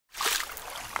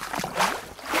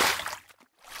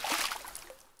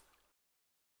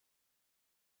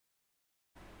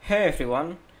Hey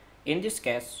everyone, in this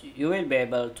case you will be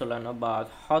able to learn about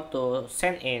how to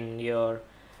send in your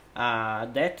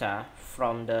data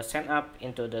from the send up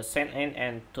into the send in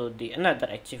and to the another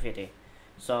activity.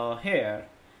 So here,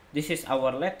 this is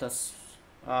our latest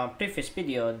previous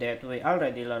video that we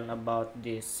already learned about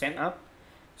this send up.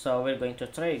 So we're going to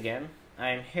try again.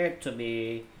 I'm here to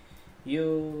be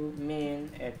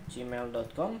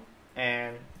umin@gmail.com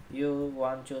and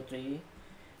u123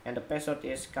 and the password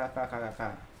is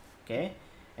kkkk. Okay,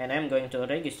 and I'm going to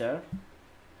register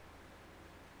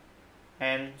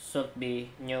and should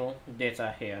be new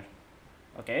data here.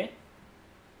 Okay,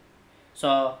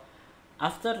 so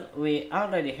after we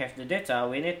already have the data,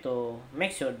 we need to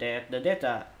make sure that the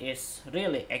data is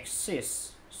really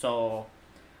exists. So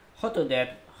how to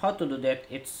do that,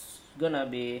 it's gonna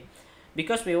be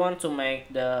because we want to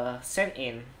make the send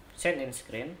in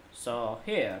screen. So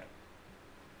here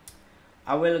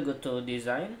I will go to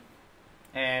design,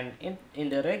 and in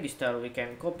the register we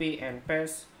can copy and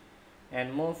paste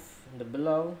and move the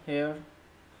below here.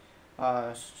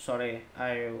 Sorry,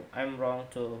 I'm wrong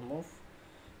to move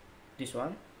this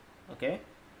one. Okay,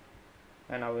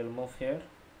 and I will move here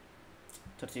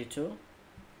 32.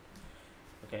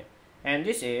 Okay, and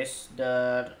this is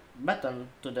the button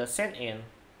to the send in.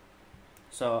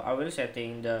 So I will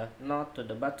setting the node to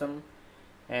the bottom,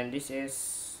 and this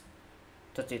is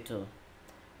 32.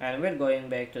 And we're going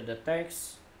back to the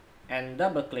text and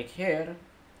double click here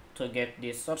to get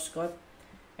this source code,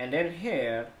 and then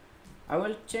here I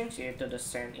will change it to the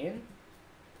send in.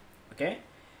 Okay,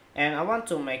 and I want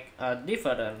to make a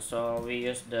difference, so we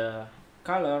use the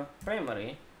color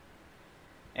primary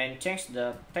and change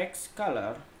the text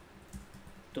color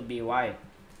to be white.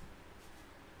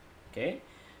 Okay,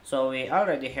 so we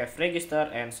already have register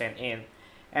and send in,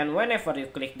 and whenever you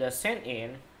click the send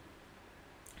in,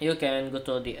 you can go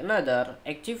to the another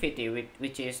activity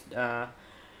which is the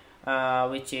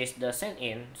send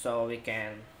in, so we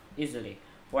can easily.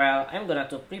 Well, I'm gonna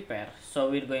to prepare, so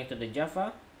we're going to the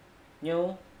Java,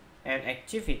 new, and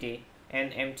activity,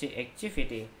 and empty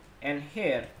activity, and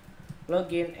here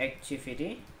login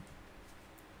activity.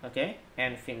 Okay,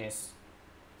 and finish.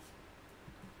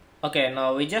 Okay,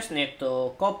 now we just need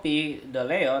to copy the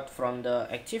layout from the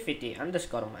activity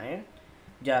underscore main.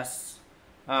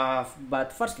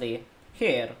 But firstly,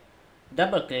 here,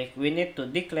 double click, we need to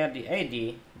declare the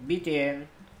ID btn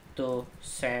to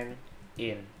send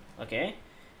in. Okay,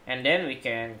 and then we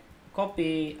can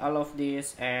copy all of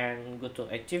this and go to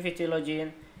activity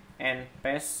login and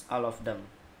paste all of them.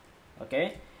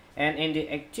 Okay, and in the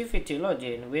activity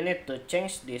login, we need to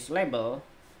change this label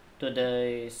to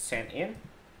the send in.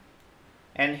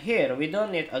 And here we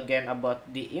don't need again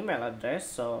about the email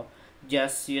address, so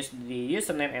just use the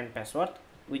username and password.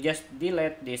 We just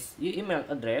delete this email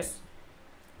address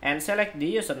and select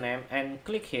the username and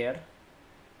click here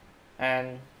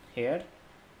and here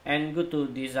and go to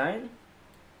design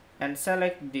and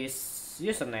select this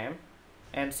username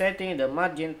and setting the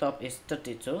margin top is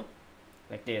 32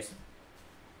 like this,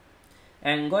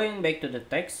 and going back to the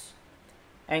text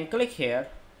and click here,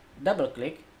 double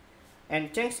click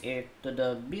and change it to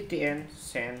the btn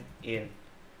send in,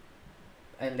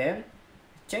 and then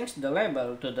change the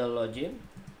label to the login,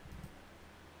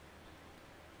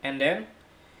 and then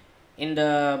in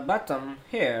the bottom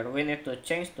here we need to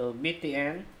change to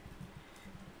btn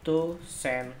to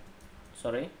send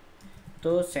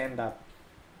up.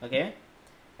 Okay,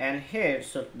 and here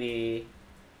should be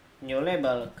new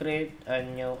label, create a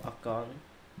new account.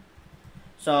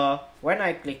 So when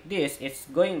I click this, it's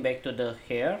going back to the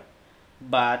here,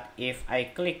 but if I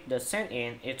click the send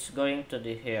in, it's going to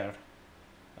the here.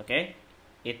 Okay,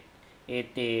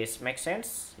 it is make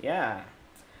sense? Yeah.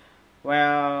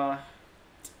 Well,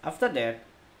 after that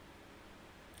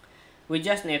we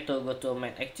just need to go to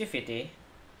main activity,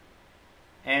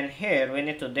 and here we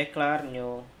need to declare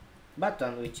new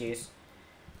button which is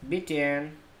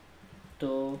btn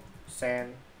to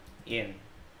send in.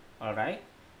 Alright,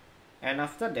 and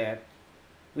after that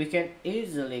we can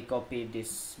easily copy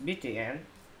this btn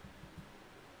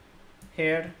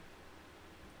here,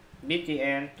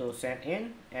 btn to send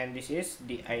in, and this is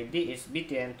the ID is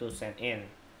btn to send in,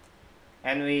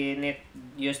 and we need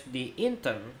use the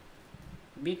intern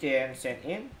btn send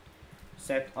in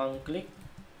set on click.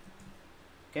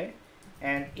 Okay,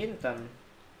 and intern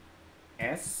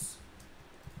as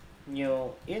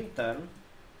new intern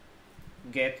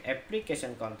get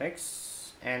application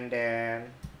context, and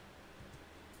then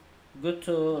go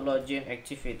to login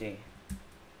activity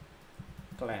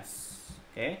class.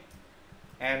 Okay,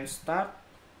 and start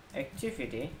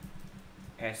activity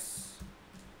as.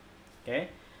 Okay,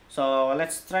 so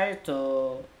let's try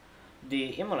to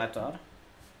the emulator.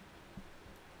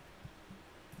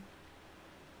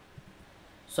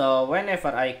 So whenever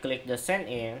I click the send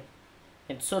in,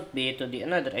 it should be to the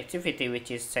another activity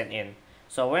which is send in.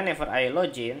 So whenever I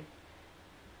log in,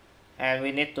 and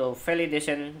we need to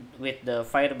validation with the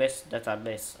Firebase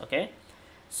database. Okay,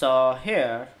 so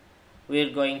here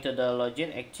we're going to the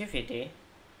login activity.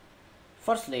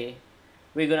 Firstly,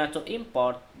 we're gonna to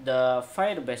import the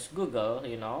Firebase Google,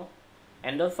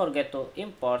 and don't forget to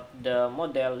import the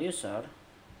model user.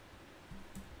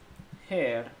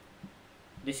 Here,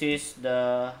 this is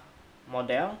the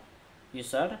model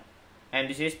user, and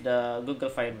this is the Google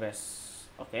Firebase.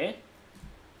 Okay,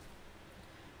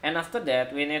 and after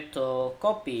that we need to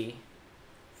copy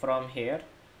from here.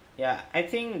 Yeah, I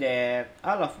think that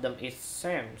all of them is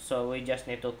same, so we just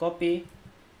need to copy,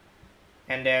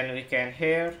 and then we can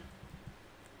here,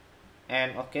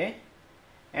 and okay,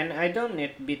 and I don't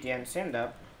need btn send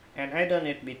up, and I don't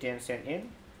need btn send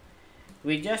in.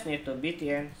 We just need to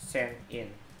btn send in.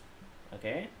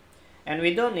 Okay, and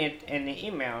we don't need any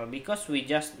email because we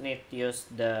just need to use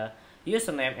the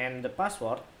username and the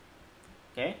password.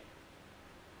 Okay,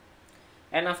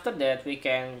 and after that we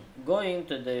can go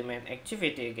into the main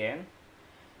activity again,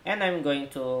 and I'm going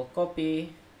to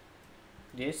copy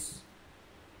this,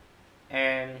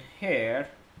 and here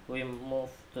we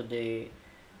move to the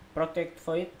protect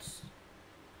voids,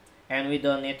 and we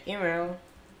don't need email,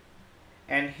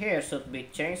 and here should be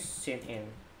changed sign in,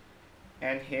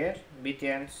 and here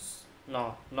btn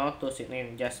not to sign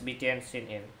in, just btn sign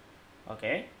in.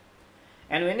 Okay,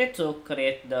 and we need to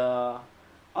create the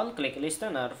on click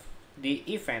listener, the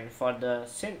event for the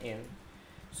sign in.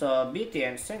 So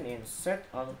btn sign in set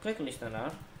on click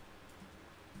listener,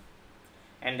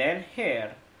 and then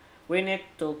here we need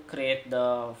to create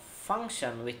the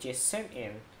function which is send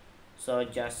in. So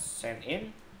just send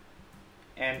in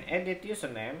and edit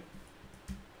username.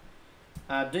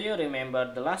 Do you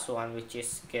remember the last one, which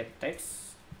is get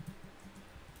text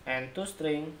and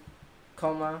toString,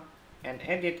 comma, and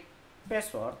edit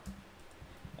password,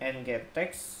 and get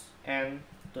text and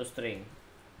toString.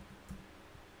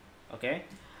 Okay,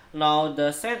 now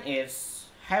the send is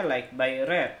highlighted by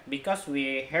red because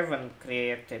we haven't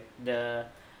created the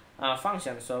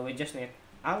function, so we just need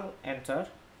Alt enter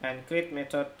and create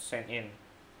method send in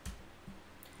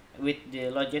with the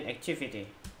login activity.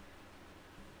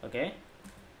 Okay,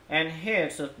 and here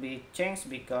should be changed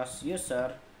because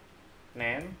user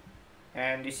name,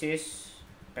 and this is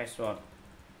password.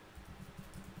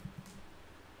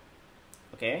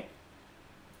 Okay,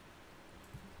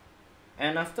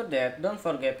 and after that don't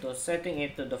forget to setting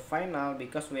it to the final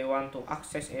because we want to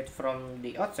access it from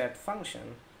the outside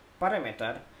function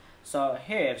parameter. So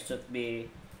here should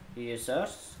be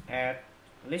users add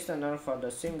listener for the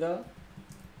single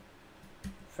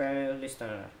value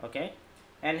listener. Okay,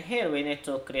 and here we need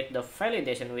to create the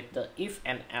validation with the if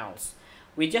and else.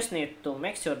 We just need to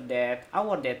make sure that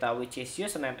our data, which is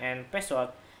username and password,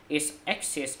 is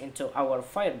accessed into our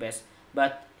Firebase.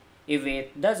 But if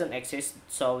it doesn't exist,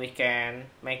 so we can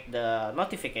make the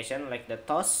notification like the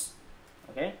toss.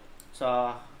 Okay,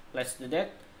 so let's do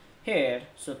that. Here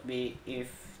should be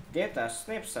if data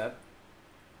snapshot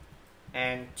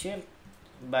and child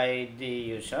by the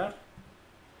user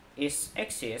is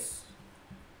exists.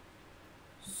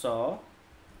 So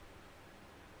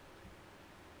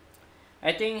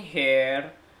I think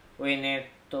here we need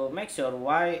to make sure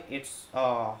why it's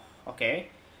okay,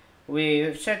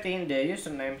 we setting the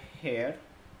username here.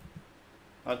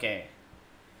 Okay,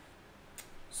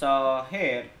 so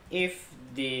here if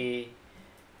the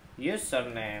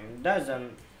username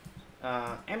doesn't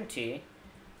empty,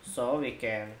 so we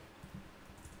can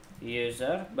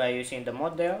user by using the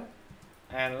model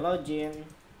and login,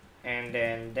 and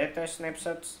then data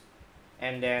snapshots,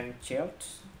 and then child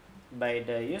by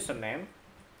the username,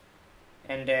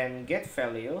 and then get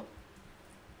value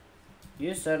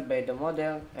user by the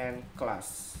model and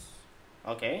class.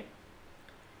 Okay,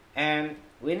 and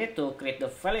we need to create the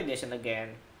validation again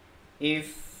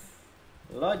if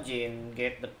login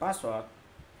get the password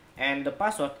and the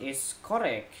password is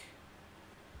correct.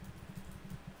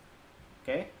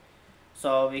 Okay,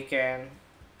 so we can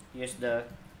use the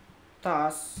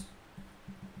task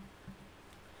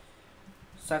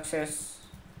success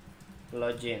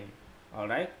login.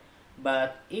 Alright,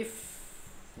 but if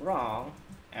wrong,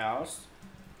 else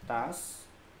task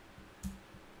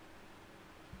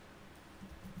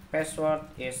password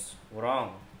is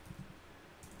wrong.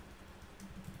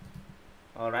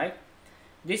 Alright,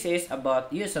 this is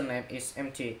about username is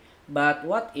empty, but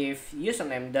what if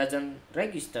username doesn't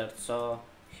register? So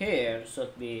here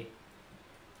should be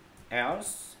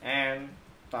else and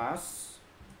task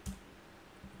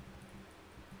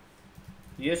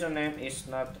username is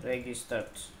not registered.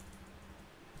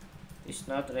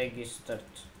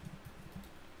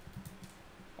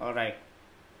 Alright,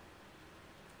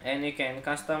 and you can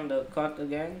custom the code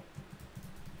again.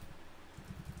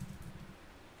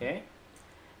 Okay,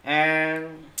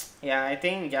 and yeah, I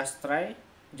think just try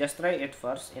it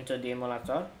first into the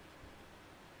emulator.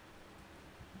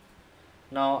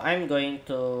 Now I'm going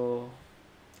to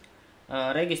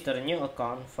register a new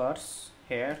account first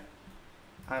here,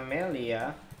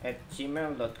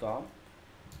 amelia@gmail.com,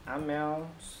 Amel,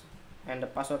 and the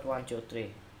password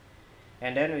 123,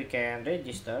 and then we can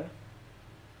register,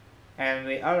 and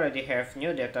we already have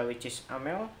new data which is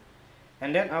Amel,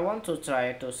 and then I want to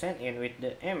try to sign in with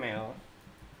the email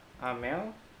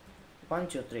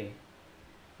Amel123,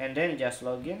 and then just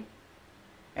login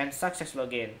and success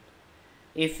login.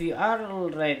 If you are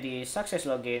already success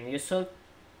login, you should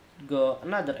go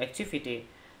another activity.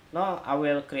 Now I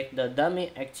will create the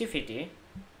dummy activity.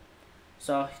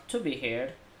 So to be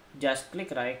here, just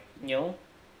click right, new,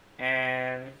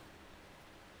 and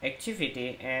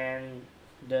activity, and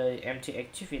the empty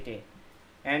activity,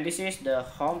 and this is the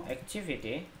home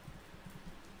activity.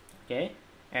 Okay,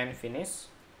 and finish.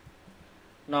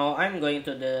 Now I'm going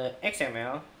to the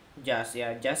XML, just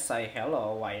say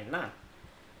hello, why not?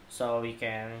 So we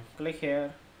can click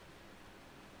here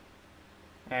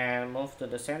and move to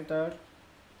the center.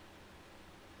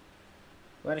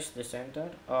 Where is the center?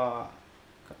 Oh,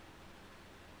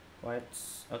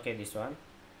 what's okay, this one.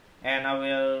 And I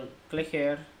will click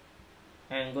here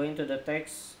and go into the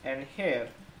text, and here,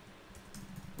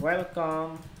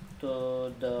 welcome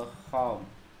to the home.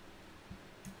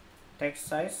 Text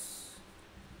size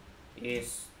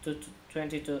is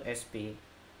 22 sp.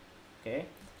 Okay,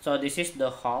 so this is the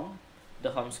home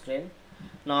screen.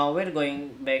 Now we're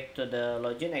going back to the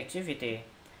login activity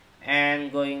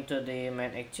and going to the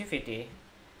main activity,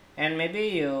 and maybe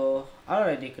you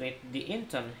already create the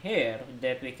intern here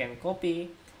that we can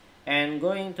copy, and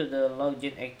going to the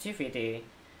login activity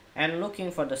and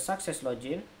looking for the success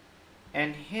login,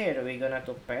 and here we're gonna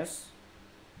to paste.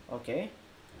 Okay,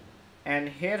 and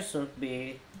here should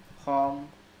be home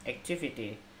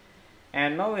activity,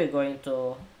 and now we're going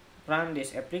to run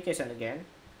this application again.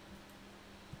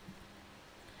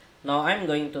 Now I'm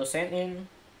going to sign in,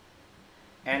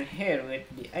 and here with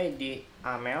the ID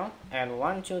Amel and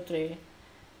 123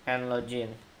 and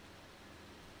login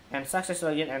and success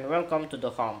login and welcome to the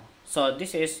home. So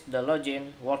this is the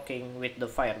login working with the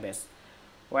Firebase.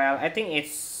 Well, I think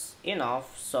it's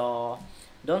enough, so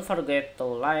don't forget to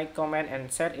like, comment,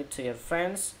 and share it to your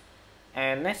friends,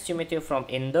 and nice to meet you from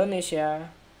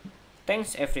Indonesia.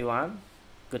 Thanks everyone.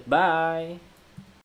 Goodbye.